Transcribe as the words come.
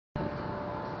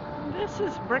This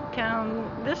is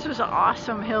Bricktown. This is an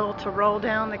awesome hill to roll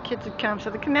down. The kids would come.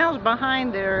 So the canal's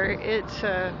behind there. It's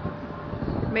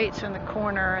mates in the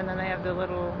corner, and then they have the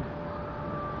little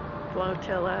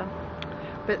flotilla.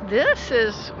 But this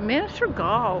is miniature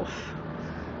golf.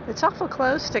 It's awful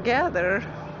close together,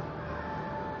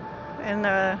 and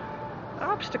the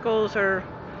obstacles are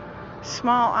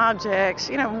small objects.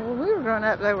 You know, when we were growing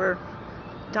up, there were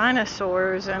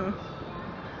dinosaurs and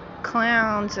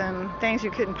clowns and things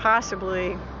you couldn't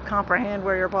possibly comprehend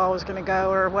where your ball was going to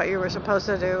go or what you were supposed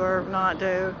to do or not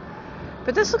do.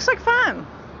 But this looks like fun.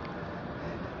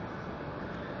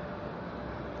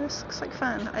 This looks like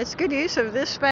fun. It's good use of this space.